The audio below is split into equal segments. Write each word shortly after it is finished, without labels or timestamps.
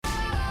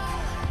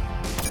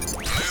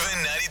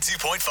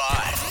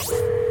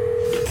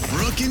102.5.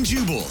 Brooke and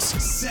Jubal's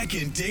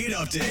second date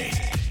update.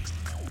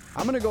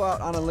 I'm going to go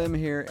out on a limb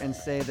here and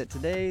say that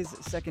today's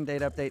second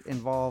date update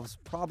involves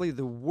probably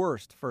the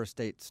worst first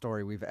date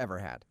story we've ever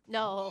had.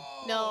 No.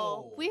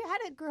 We had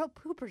a girl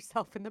poop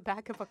herself in the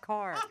back of a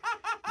car.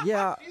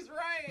 Yeah, She's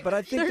right. but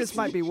I think this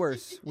might be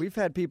worse. We've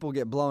had people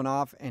get blown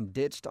off and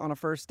ditched on a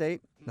first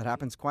date. That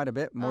happens quite a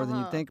bit, more than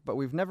you think, but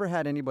we've never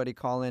had anybody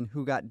call in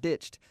who got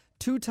ditched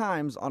 2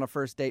 times on a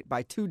first date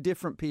by 2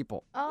 different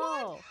people.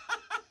 Oh.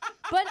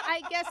 But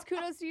I guess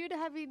kudos to you to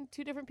having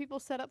 2 different people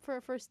set up for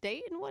a first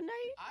date in one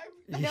night.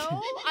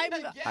 No, I'm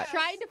guess.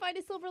 trying to find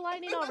a silver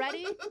lining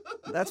already.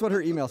 That's what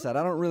her email said.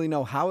 I don't really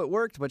know how it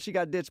worked, but she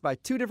got ditched by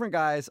 2 different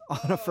guys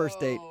on a first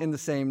date in the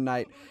same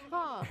night.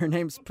 Huh. Her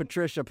name's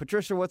Patricia.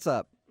 Patricia, what's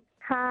up?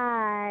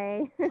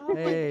 Hi.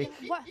 Hey,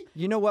 What?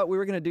 you know what? We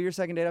were going to do your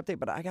second date update,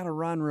 but I got to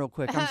run real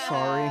quick. I'm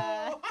sorry.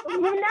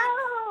 No.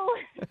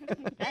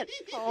 That's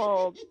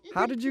cold.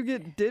 How did you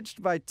get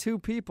ditched by 2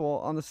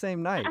 people on the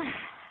same night?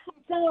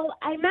 So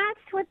I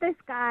matched with this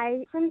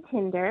guy from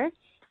Tinder.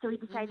 So we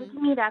decided to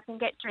meet up and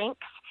get drinks.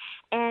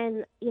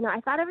 And, I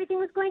thought everything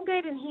was going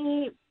good. And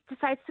he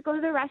decides to go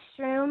to the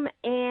restroom.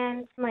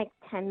 And like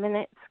 10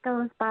 minutes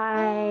goes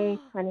by,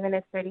 20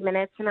 minutes, 30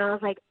 minutes. And I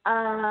was like,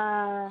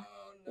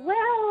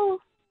 well,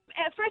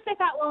 at first I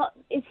thought, well,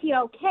 is he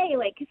okay?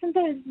 Like, 'cause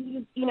sometimes,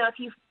 if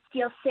you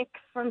feel sick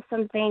from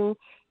something,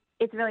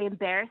 it's really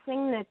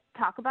embarrassing to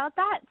talk about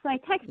that. So I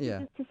texted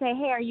just to say,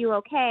 hey, are you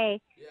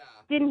okay? Yeah.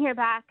 Didn't hear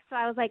back. So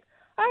I was like,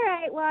 all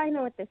right, well, I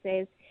know what this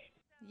is.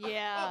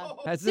 Yeah.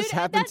 Has this Dude,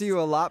 happened to you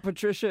a lot,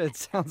 Patricia? It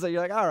sounds like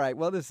you're like, all right,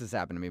 well, this has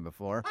happened to me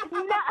before. No,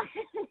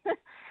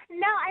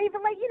 no, I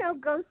even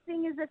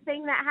ghosting is a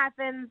thing that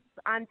happens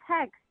on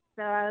text.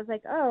 So I was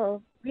like,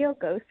 oh, real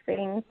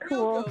ghosting.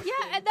 Cool.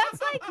 Yeah, and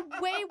that's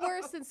like way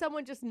worse than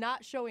someone just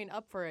not showing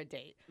up for a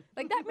date.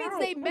 Like that means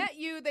they met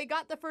you, they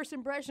got the first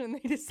impression, and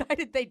they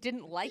decided they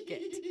didn't like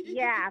it.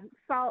 Yeah,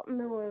 salt in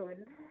the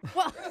wound.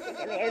 Well,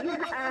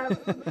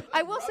 It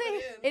I will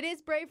say it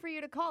is brave for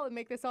you to call and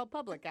make this all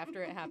public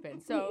after it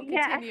happened. So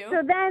yeah, continue.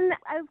 so then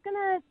I was going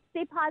to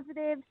stay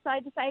positive, so I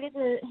decided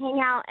to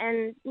hang out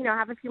and,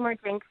 have a few more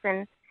drinks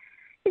and,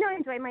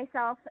 enjoy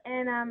myself.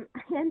 And I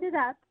ended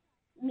up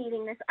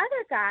meeting this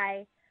other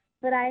guy,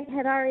 but I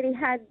had already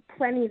had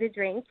plenty to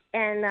drink.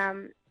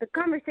 And the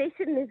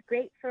conversation is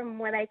great from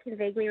what I can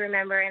vaguely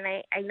remember. And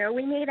I know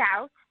we made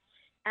out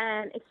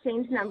and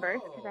exchanged numbers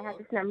because I had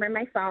this number in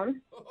my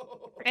phone.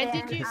 And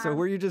did you? So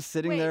were you just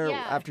sitting there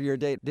after your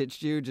date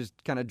ditched you, just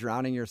kind of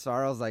drowning your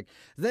sorrows? Like,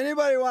 does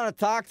anybody want to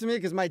talk to me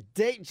because my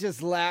date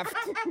just left?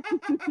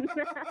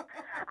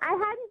 I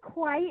hadn't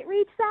quite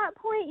reached that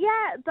point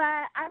yet, but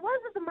I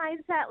was with the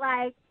mindset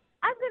like,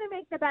 I'm going to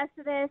make the best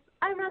of this.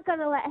 I'm not going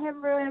to let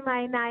him ruin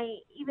my night,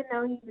 even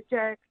though he's a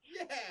jerk.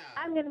 Yeah.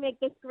 I'm going to make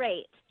this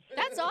great.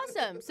 That's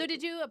awesome. So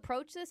did you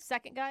approach this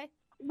second guy?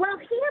 Well,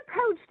 he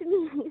approached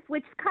me,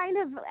 which kind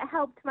of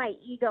helped my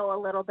ego a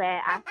little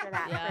bit after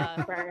that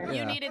first burn.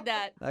 You needed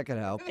that. That could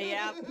help.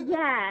 Yeah.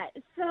 Yeah,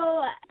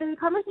 so the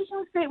conversation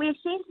was great. We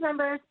exchanged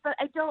numbers, but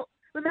I don't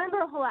remember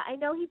a whole lot. I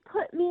know he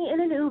put me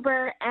in an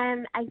Uber,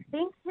 and I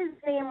think his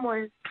name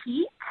was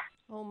Pete.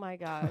 Oh my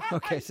God.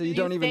 Okay, so you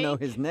don't even know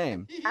his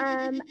name.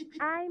 I'm 60%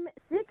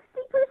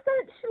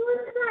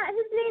 sure that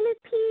his name is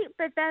Pete,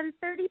 but then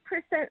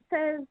 30%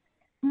 says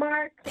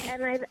Mark,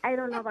 and I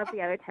don't know about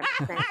the other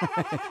 10%. So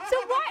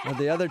what? Well,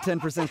 the other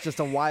 10% is just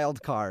a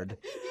wild card.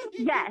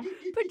 Yes.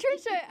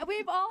 Patricia,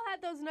 we've all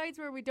had those nights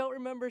where we don't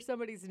remember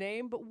somebody's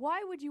name, but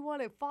why would you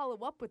want to follow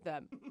up with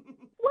them?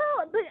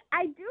 Well, but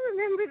I do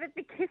remember that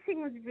the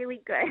kissing was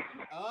really good.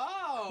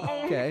 Oh.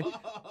 Okay.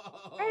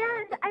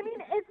 And, I mean,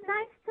 it's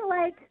nice to,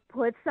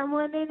 put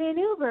someone in an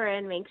Uber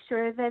and make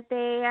sure that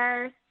they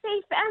are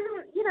safe.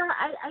 And,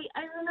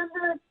 I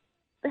remember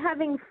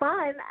having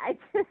fun. I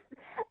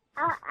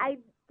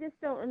just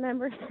don't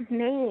remember his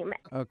name.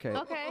 Okay.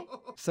 Okay.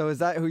 So is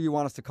that who you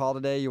want us to call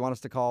today? You want us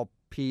to call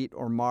Pete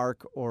or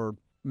Mark or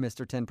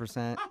Mr.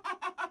 10%?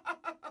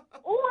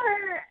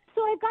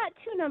 So I've got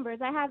 2 numbers.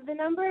 I have the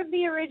number of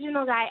the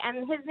original guy, and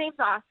his name's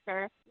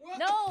Oscar.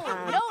 No,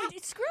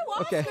 screw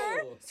Oscar. Okay.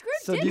 Screw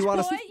So do Ditch you want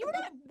us Boy. to- You're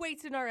not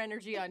wasting our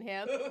energy on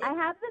him. I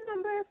have the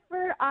number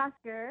for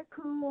Oscar,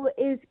 who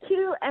is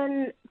cute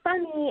and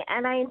funny,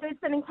 and I enjoyed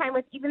spending time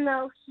with, even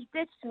though he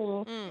ditched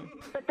me.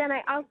 But then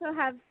I also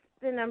have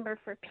the number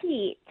for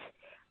Pete.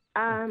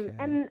 Okay.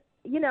 And,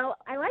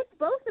 I liked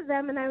both of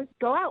them, and I would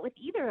go out with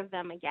either of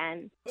them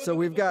again. So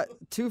we've got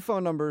 2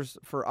 phone numbers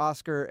for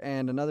Oscar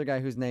and another guy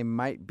whose name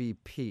might be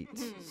Pete.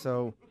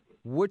 So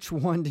which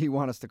one do you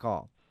want us to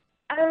call?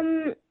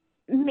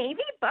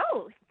 Maybe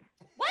both.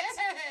 What?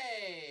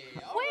 Hey.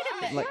 Wait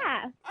a minute.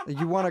 Yeah.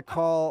 You want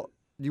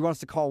us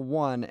to call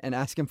one and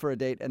ask him for a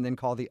date and then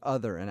call the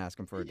other and ask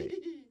him for a date?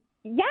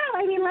 Yeah,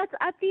 I mean, let's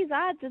up these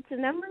odds. It's a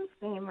numbers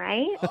game,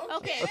 right?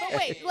 Okay, but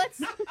wait,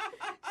 let's.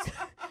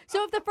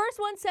 So if the first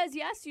one says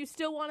yes, you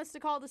still want us to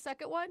call the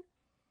second one?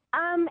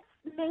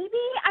 Maybe.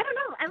 I don't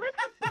know. And let's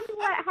just see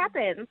what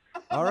happens.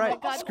 All right,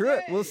 God. screw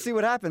it. We'll see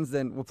what happens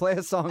then. We'll play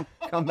a song,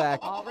 come back,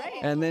 All right.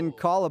 and then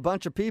call a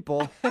bunch of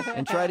people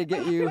and try to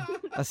get you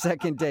a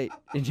second date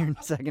in your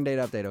second date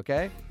update,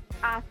 okay?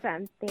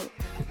 Awesome. Thanks.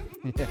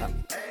 Yeah.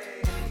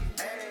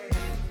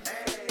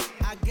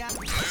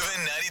 Moving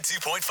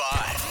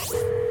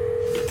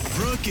 92.5.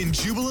 Brooke and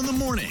Jubal in the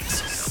mornings.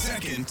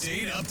 Second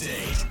date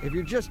update. If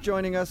you're just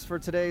joining us for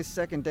today's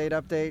second date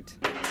update,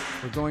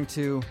 we're going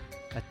to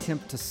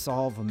attempt to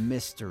solve a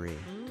mystery.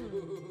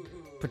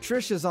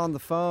 Patricia's on the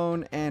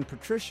phone, and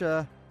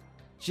Patricia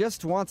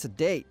just wants a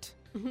date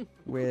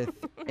with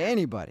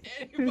anybody.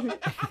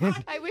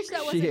 I wish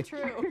that She- wasn't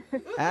true.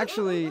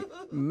 Actually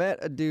met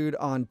a dude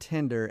on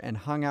Tinder and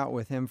hung out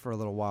with him for a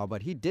little while,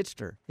 but he ditched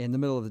her in the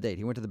middle of the date.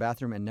 He went to the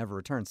bathroom and never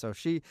returned. So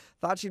she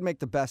thought she'd make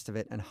the best of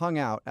it and hung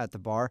out at the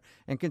bar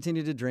and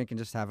continued to drink and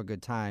just have a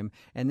good time.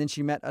 And then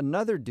she met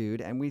another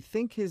dude, and we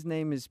think his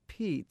name is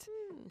Pete,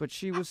 but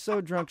she was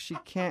so drunk she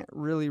can't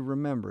really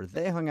remember.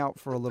 They hung out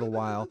for a little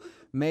while,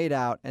 made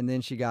out, and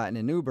then she got in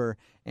an Uber,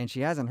 and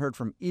she hasn't heard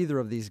from either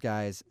of these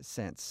guys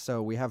since.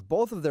 So we have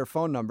both of their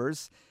phone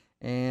numbers,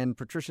 and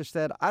Patricia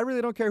said, I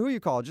really don't care who you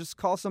call, just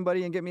call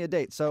somebody and get me a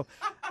date. So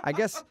I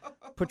guess,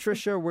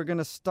 Patricia, we're going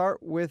to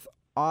start with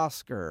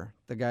Oscar,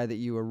 the guy that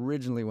you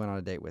originally went on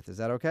a date with. Is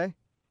that okay?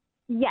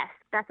 Yes,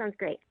 that sounds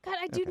great. God,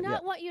 I do Okay,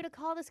 not yeah. want you to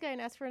call this guy and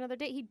ask for another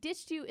date. He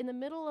ditched you in the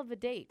middle of a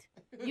date.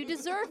 You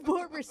deserve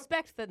more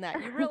respect than that.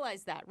 You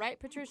realize that, right,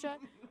 Patricia?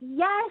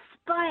 Yes,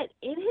 but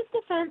in his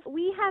defense,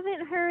 we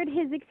haven't heard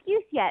his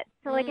excuse yet.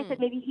 So, like I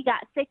said, maybe he got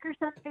sick or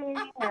something,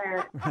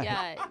 or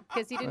Yeah,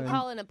 because he didn't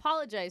call and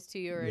apologize to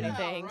you or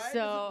anything. right?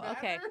 So, Does it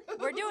okay, matter?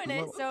 we're doing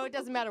it, so it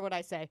doesn't matter what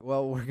I say.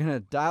 Well, we're going to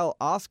dial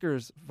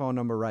Oscar's phone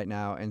number right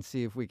now and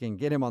see if we can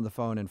get him on the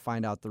phone and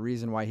find out the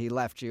reason why he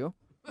left you.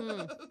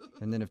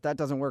 And then if that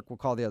doesn't work, we'll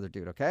call the other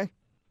dude, okay?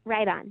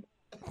 right on.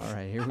 All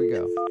right, here we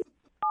go.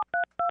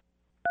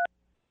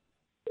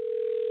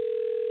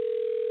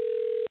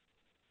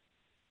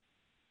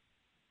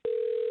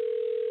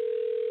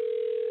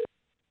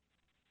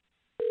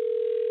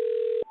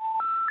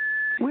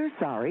 We're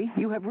sorry.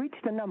 You have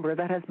reached a number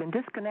that has been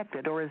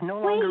disconnected or is no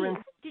longer in.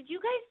 Wait, did you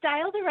guys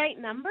dial the right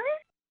number?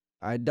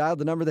 I dialed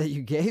the number that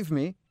you gave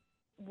me.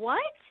 What?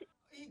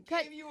 He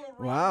gave you a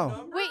wrong Wow.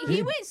 number? Wait,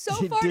 he went so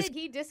He far dis- that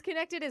he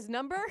disconnected his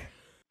number?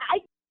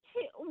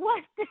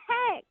 What the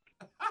heck?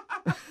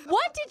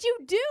 What did you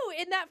do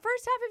in that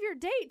first half of your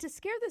date to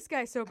scare this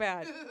guy so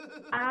bad?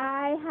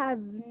 I have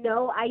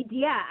no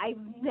idea. I've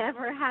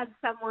never had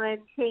someone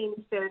change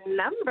their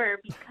number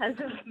because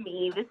of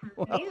me. This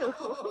is new.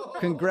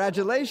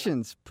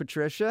 Congratulations,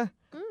 Patricia.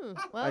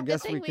 Well, I good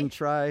guess thing we can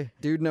try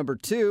dude number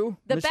 2,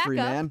 The mystery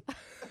backup.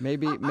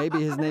 man. Maybe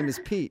his name is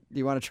Pete. Do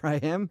you want to try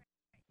him?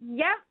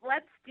 Yep,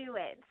 let's do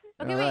it.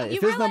 Okay, All wait, right. you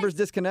If his realize number's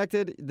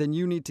disconnected, then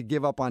you need to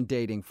give up on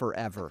dating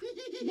forever.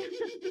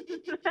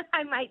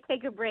 I might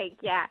take a break,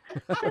 yeah.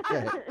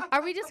 Okay.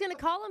 Are we just gonna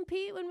call him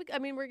Pete when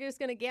we're just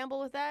gonna gamble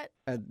with that?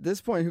 At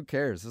this point, who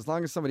cares? As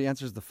long as somebody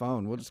answers the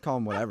phone, we'll just call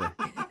him whatever.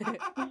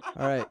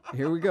 All right,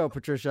 here we go,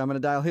 Patricia. I'm going to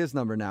dial his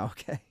number now,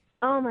 okay?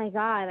 Oh my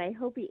God, I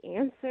hope he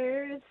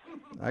answers.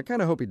 I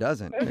kind of hope he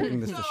doesn't, making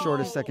this the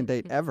shortest second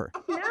date ever.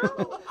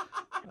 No.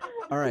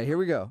 All right, here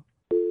we go.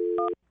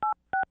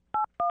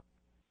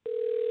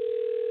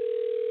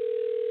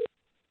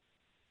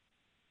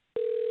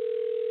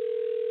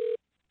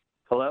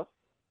 Hello?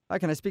 Hi,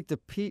 can I speak to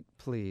Pete,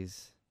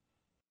 please?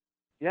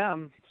 Yeah,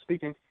 I'm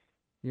speaking.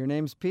 Your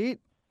name's Pete?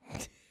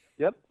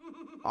 Yep.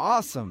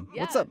 Awesome.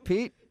 What's Yeah. up,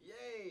 Pete?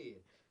 Yay.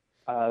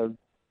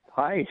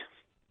 Hi.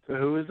 So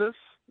who is this?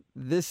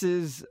 This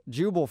is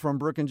Jubal from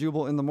Brook and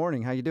Jubal in the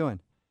Morning. How you doing?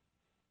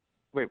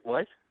 Wait,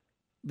 what?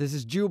 This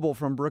is Jubal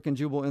from Brook and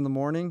Jubal in the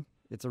Morning.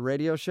 It's a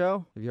radio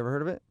show. Have you ever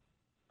heard of it?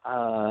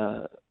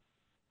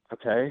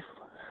 Okay.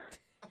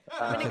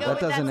 I'm gonna go That with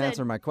doesn't that's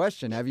answer my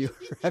question. Have you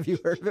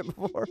heard of it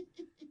before?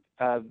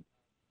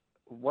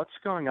 What's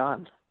going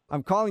on?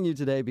 I'm calling you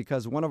today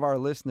because one of our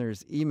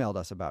listeners emailed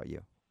us about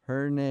you.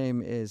 Her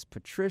name is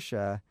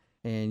Patricia,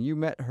 and you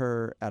met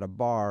her at a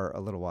bar a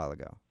little while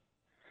ago.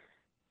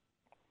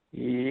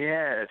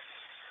 Yes.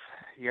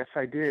 Yes,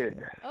 I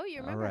did. Oh, you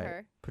All remember right.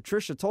 her?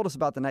 Patricia told us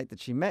about the night that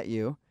she met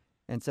you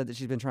and said that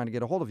she's been trying to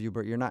get a hold of you,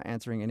 but you're not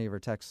answering any of her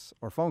texts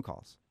or phone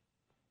calls.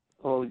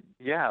 Well,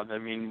 yeah, I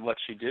mean, what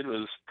she did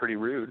was pretty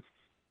rude.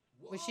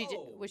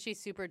 Was she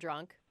super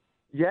drunk?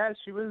 Yeah,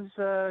 she was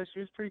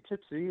pretty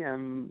tipsy,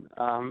 and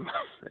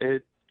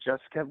it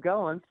just kept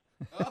going.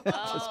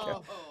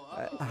 Oh,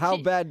 How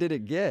She- bad did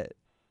it get?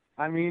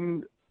 I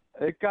mean,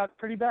 it got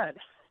pretty bad.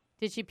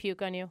 Did she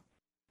puke on you?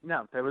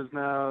 No, there was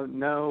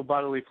no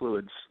bodily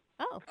fluids.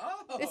 Oh.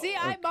 oh. See,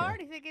 I'm Okay.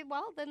 already thinking,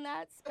 well, then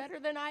that's better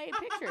than I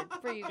pictured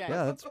for you guys.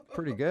 Yeah, that's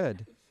pretty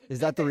good. Is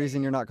that the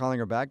reason you're not calling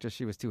her back? Just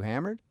she was too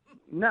hammered?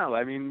 No,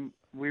 I mean,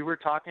 we were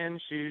talking.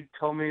 She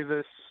told me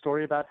this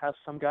story about how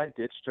some guy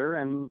ditched her,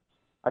 and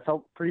I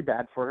felt pretty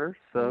bad for her.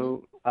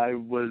 So I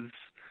was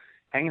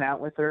hanging out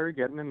with her,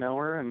 getting to know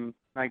her, and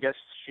I guess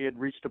she had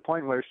reached a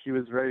point where she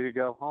was ready to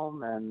go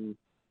home, and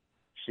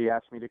She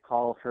asked me to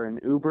call her an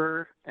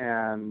Uber,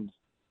 and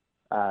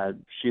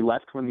she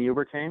left when the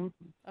Uber came.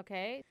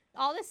 Okay.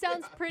 All this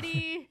sounds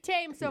pretty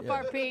tame so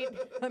far, Pete.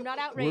 I'm not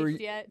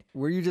outraged yet.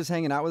 Were you just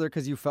hanging out with her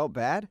because you felt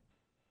bad?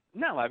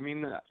 No, I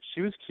mean,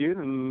 she was cute,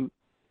 and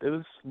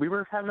we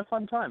were having a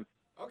fun time.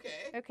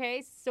 Okay.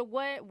 Okay, so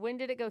when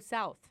did it go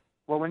south?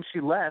 Well, when she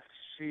left,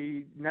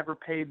 she never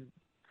paid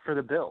for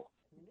the bill.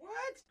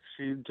 What?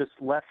 She just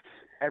left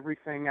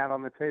everything out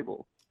on the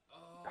table.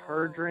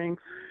 Her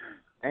drinks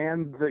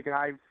and the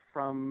guy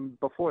from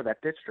before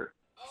that ditched her.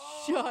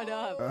 Shut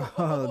up.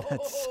 Oh,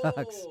 that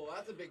sucks.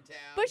 That's a big town.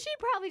 But she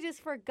probably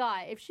just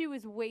forgot. If she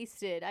was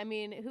wasted, I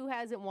mean, who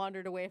hasn't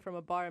wandered away from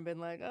a bar and been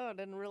like, oh,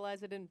 didn't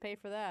realize I didn't pay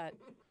for that?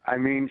 I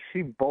mean,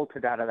 she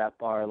bolted out of that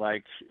bar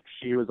like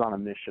she was on a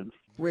mission.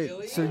 Wait,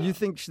 Really? so you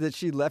think that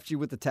she left you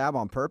with the tab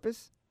on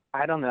purpose?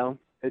 I don't know.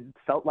 It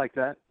felt like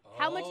that.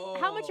 How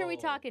much are we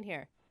talking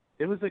here?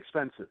 It was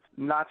expensive.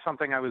 Not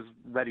something I was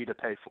ready to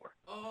pay for.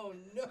 Oh,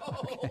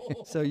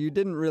 no. So you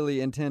didn't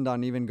really intend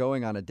on even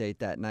going on a date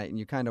that night, and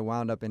you kind of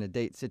wound up in a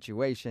date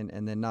situation,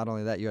 and then not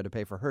only that, you had to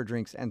pay for her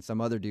drinks and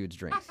some other dude's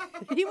drinks.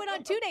 He went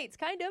on 2 dates,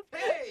 kind of.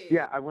 Hey.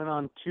 Yeah, I went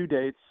on 2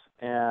 dates,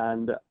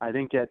 and I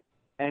didn't get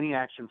any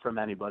action from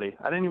anybody.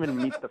 I didn't even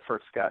meet the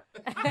first guy.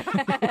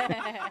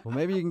 Well,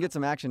 maybe you can get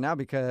some action now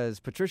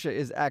because Patricia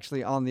is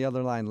actually on the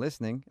other line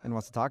listening and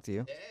wants to talk to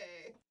you.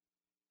 Hey.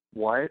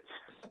 What?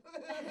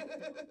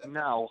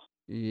 No.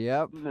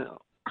 Yep. No.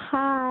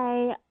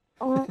 Hi.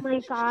 Oh my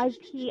God,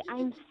 Pete,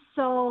 I'm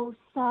so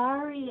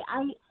sorry.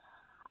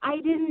 I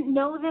didn't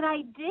know that I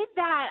did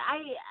that.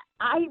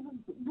 I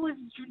was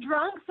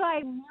drunk, so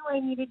I knew I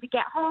needed to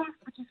get home,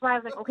 which is why I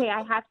was like, okay,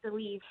 I have to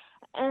leave.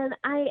 And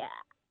I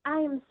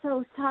am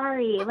so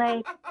sorry.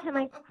 Like, can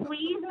I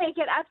please make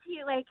it up to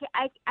you? Like,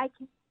 I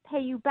can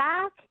pay you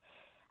back,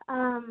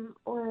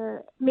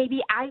 or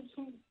maybe I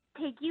can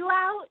take you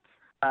out.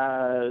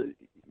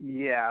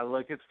 Yeah,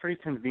 look, it's pretty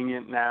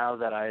convenient now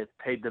that I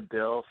paid the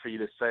bill for you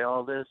to say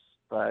all this,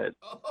 but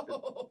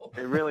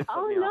it really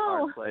put me in a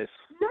hard place.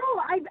 No,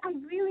 I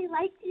really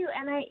liked you,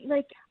 and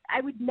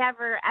I would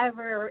never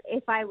ever,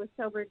 if I was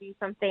sober, do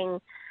something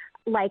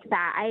like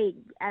that. I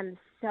am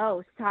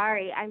so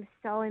sorry. I'm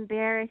so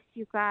embarrassed,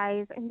 you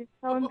guys. I'm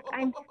so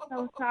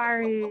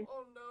sorry.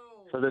 Oh, no.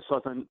 So this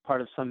wasn't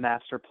part of some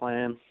master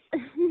plan?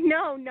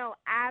 No,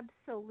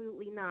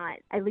 absolutely not.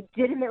 I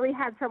legitimately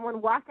had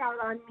someone walk out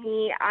on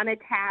me on a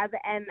tab,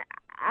 and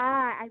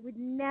I would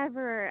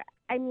never.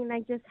 I mean,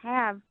 I just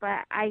have, but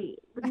I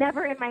would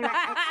never in my life.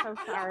 I'm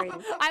so sorry.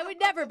 I would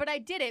never, but I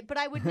did it. But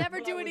I would never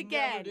do it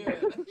again.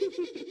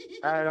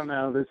 I don't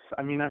know.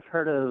 I've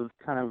heard of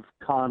kind of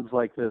cons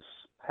like this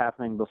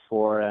happening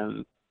before,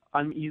 and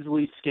I'm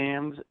easily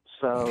scammed,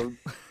 so...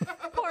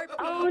 Poor Pete.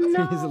 Oh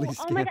no! Easily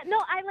Oh my scammed. God! No,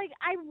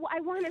 I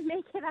want to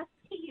make it up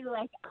to you.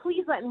 Like,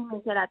 please let me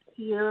make it up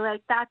to you.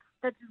 Like,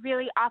 that's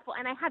really awful.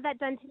 And I had that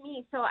done to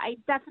me, so I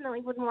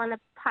definitely wouldn't want to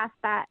pass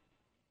that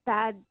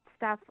bad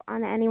stuff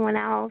on anyone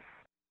else.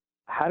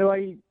 How do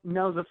I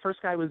know the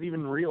first guy was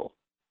even real?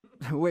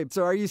 Wait,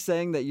 so are you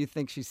saying that you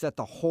think she set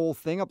the whole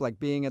thing up, like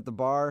being at the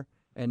bar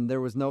and there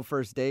was no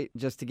first date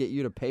just to get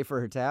you to pay for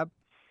her tab?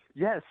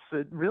 Yes,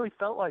 it really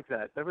felt like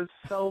that. There was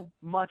so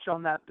much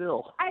on that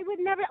bill. I would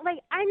never,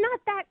 I'm not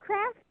that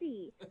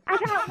crafty. I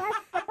got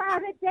less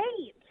about a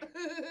date.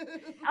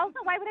 Also,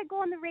 why would I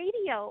go on the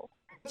radio?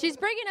 She's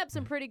bringing up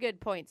some pretty good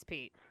points,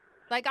 Pete.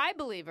 Like, I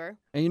believe her.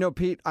 And you know,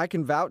 Pete, I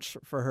can vouch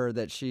for her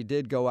that she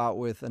did go out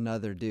with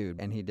another dude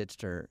and he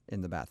ditched her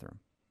in the bathroom.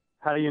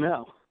 How do you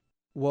know?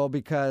 Well,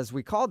 because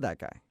we called that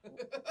guy.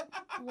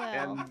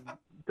 Well, And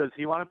does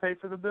he want to pay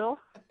for the bill?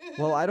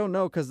 Well, I don't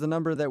know because the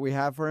number that we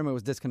have for him, it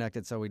was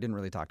disconnected, so we didn't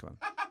really talk to him.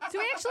 so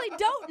we actually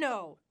don't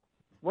know.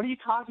 What are you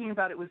talking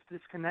about? It was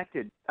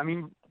disconnected. I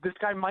mean, this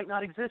guy might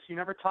not exist. You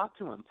never talked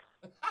to him.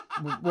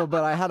 Well,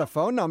 but I had a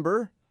phone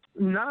number.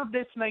 None of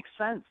this makes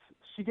sense.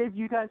 She gave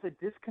you guys a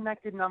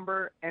disconnected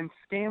number and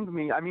scammed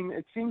me. I mean,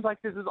 it seems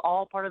like this is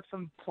all part of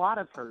some plot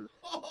of hers.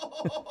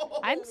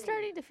 I'm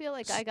starting to feel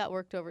like I got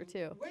worked over,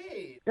 too.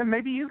 Wait. And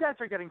maybe you guys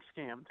are getting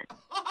scammed.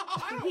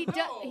 I don't He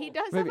know.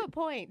 does Maybe- have a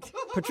point.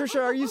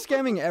 Patricia, are you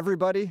scamming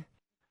everybody?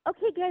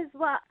 Okay, guys,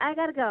 well, I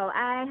gotta go.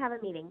 I have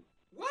a meeting.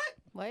 What?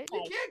 What?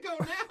 You can't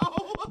go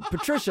now.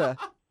 Patricia,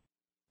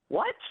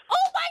 What?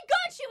 Oh, my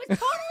God, she was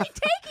totally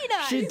taking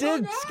us. she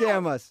did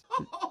scam us.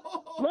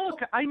 Look,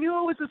 I knew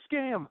it was a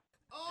scam.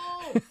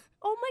 Oh,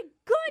 Oh, my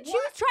God, she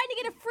was trying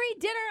to get a free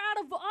dinner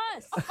out of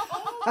us.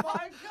 oh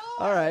my God.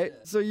 All right,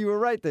 so you were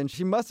right then.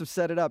 She must have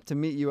set it up to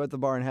meet you at the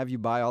bar and have you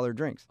buy all her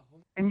drinks.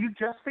 And you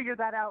just figured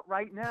that out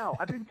right now.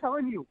 I've been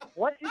telling you,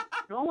 what is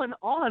going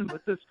on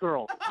with this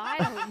girl? I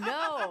don't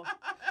know.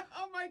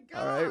 Oh my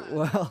God. All right,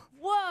 well,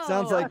 Whoa.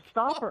 sounds like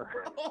Stop her.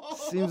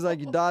 seems like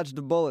you dodged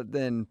a bullet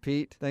then,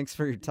 Pete. Thanks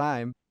for your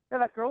time. Yeah,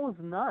 that girl was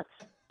nuts.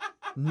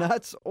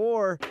 Nuts,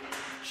 or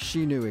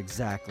she knew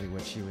exactly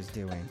what she was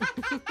doing.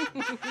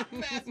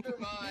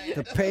 Mastermind.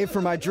 The pay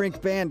for my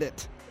drink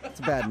bandit. It's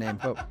a bad name,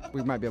 but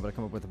we might be able to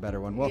come up with a better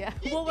one. Well, Yeah,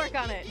 we'll work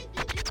on it.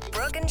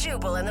 Brooke and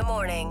Jubal in the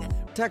morning.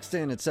 text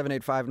in at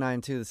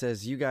 78592 that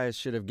says, you guys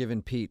should have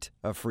given Pete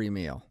a free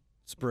meal.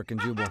 It's Brooke and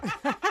Jubal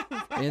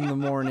in the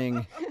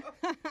morning.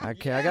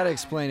 Okay, I got to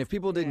explain. If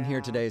people didn't hear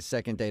today's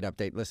second date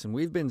update, listen,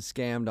 we've been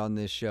scammed on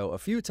this show a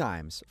few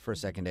times for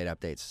second date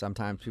updates.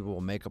 Sometimes people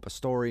will make up a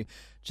story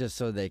just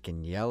so they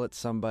can yell at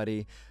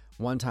somebody.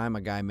 One time,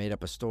 a guy made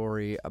up a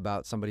story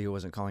about somebody who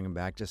wasn't calling him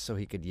back just so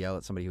he could yell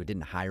at somebody who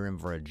didn't hire him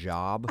for a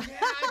job. Yeah,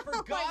 I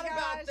forgot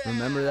about that.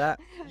 Remember that?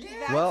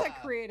 That's Well, a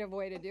creative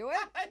way to do it.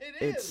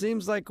 it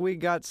seems like we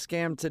got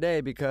scammed today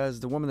because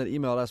the woman that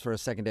emailed us for a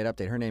second date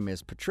update, her name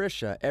is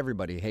Patricia.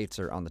 Everybody hates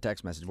her on the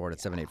text message board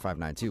at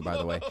 78592, by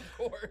the way. Of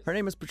course. Her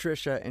name is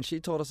Patricia, and she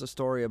told us a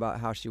story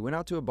about how she went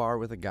out to a bar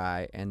with a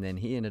guy, and then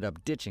he ended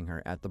up ditching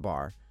her at the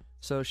bar.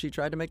 So she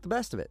tried to make the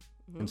best of it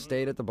and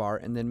stayed at the bar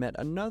and then met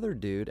another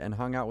dude and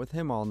hung out with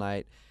him all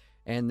night.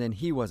 And then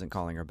he wasn't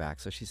calling her back.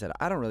 So she said,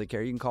 I don't really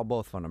care. You can call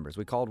both phone numbers.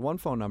 We called one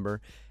phone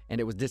number, and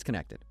it was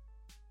disconnected.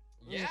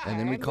 Yeah. And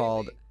then we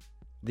called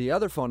the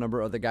other phone number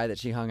of the guy that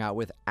she hung out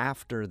with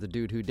after the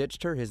dude who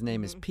ditched her. His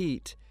name is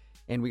Pete.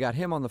 And we got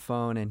him on the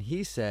phone, and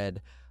he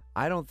said,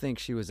 I don't think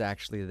she was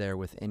actually there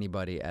with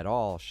anybody at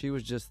all. She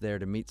was just there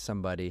to meet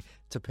somebody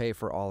to pay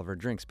for all of her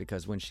drinks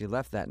because when she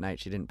left that night,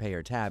 she didn't pay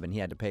her tab, and he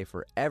had to pay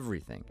for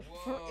everything.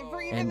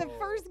 For even And- the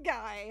first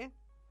guy.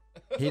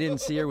 He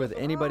didn't see her with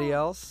anybody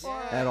else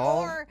at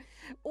all.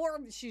 Or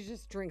she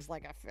just drinks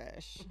like a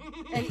fish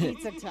and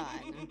eats a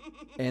ton.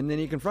 And then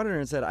he confronted her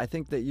and said, I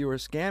think that you were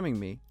scamming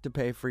me to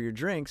pay for your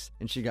drinks.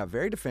 And she got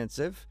very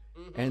defensive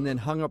and then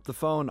hung up the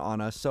phone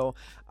on us. So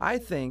I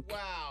think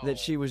that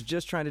she was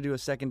just trying to do a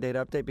second date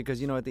update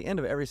because, you know, at the end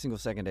of every single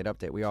second date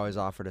update, we always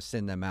offer to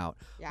send them out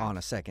on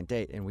a second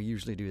date. And we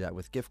usually do that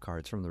with gift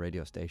cards from the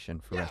radio station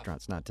for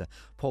restaurants, not to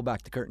pull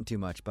back the curtain too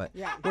much. But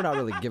we're not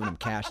really giving them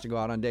cash to go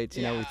out on dates.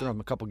 You know, we throw them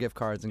a couple gift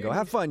cards and go,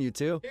 have fun, you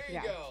two.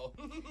 Here you go.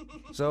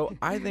 So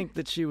I think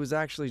that she was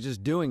actually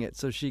just doing it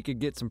so she could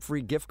get some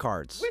free gift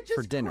cards Which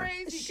for is dinner.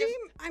 crazy. She,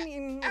 'cause I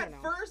mean, At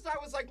first, I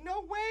was like,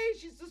 no way.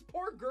 She's this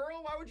poor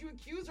girl. Why would you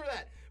accuse her of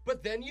that?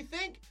 But then you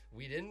think,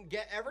 we didn't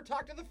ever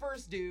talk to the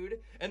first dude.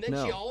 And then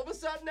she No. all of a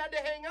sudden had to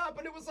hang up.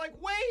 And it was like,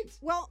 wait.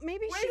 well,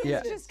 maybe Wait she a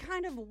was minute. just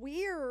kind of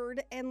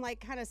weird and like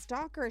kind of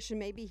stalkerish, and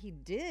maybe he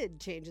did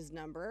change his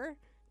number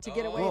to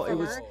get away Well, from it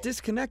was her.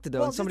 disconnected, though.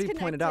 Well, and somebody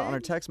pointed out on our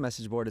disconnected. text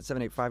message board at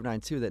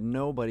 78592 that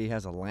nobody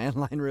has a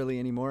landline really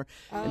anymore.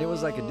 And it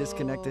was like a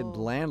disconnected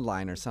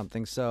landline or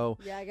something. So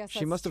Yeah, I guess she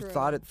that's must have true.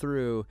 thought it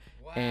through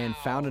and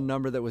found a Wow.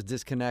 number that was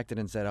disconnected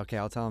and said, okay,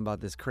 I'll tell them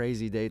about this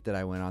crazy date that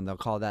I went on. They'll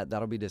call that.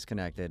 That'll be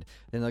disconnected.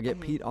 Then they'll get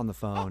Pete on the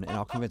phone, and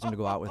I'll convince him to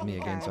go out with me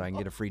again so I can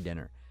get a free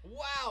dinner.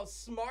 Wow,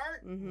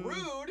 smart,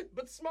 rude,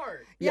 but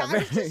smart. Yeah, I was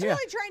very- just yeah.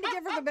 really trying to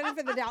give her the benefit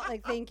of the doubt,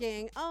 like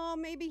thinking, oh,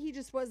 maybe he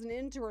just wasn't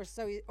into her,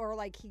 or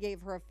like he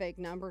gave her a fake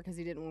number because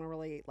he didn't want to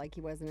really, like he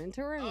wasn't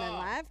into her and then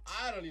left.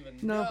 I don't even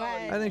No, know.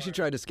 I think she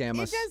tried to scam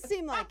It us. does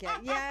seem like it.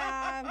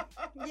 Yeah.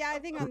 Yeah, I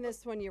think on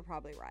this one you're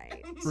probably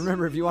right.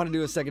 Remember, if you want to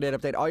do a second date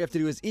update, all you have to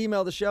do is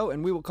email the show,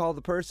 and we will call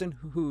the person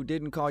who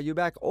didn't call you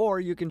back, or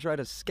you can try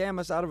to scam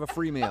us out of a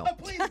free meal.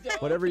 Please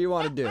don't. Whatever you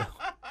want to do.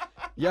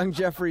 Young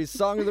Jeffrey's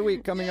Song of the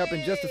Week coming up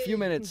in just a few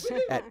minutes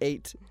at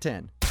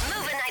 8:10.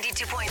 Moving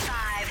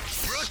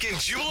 92.5. Brooke and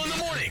Jubal in the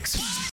mornings.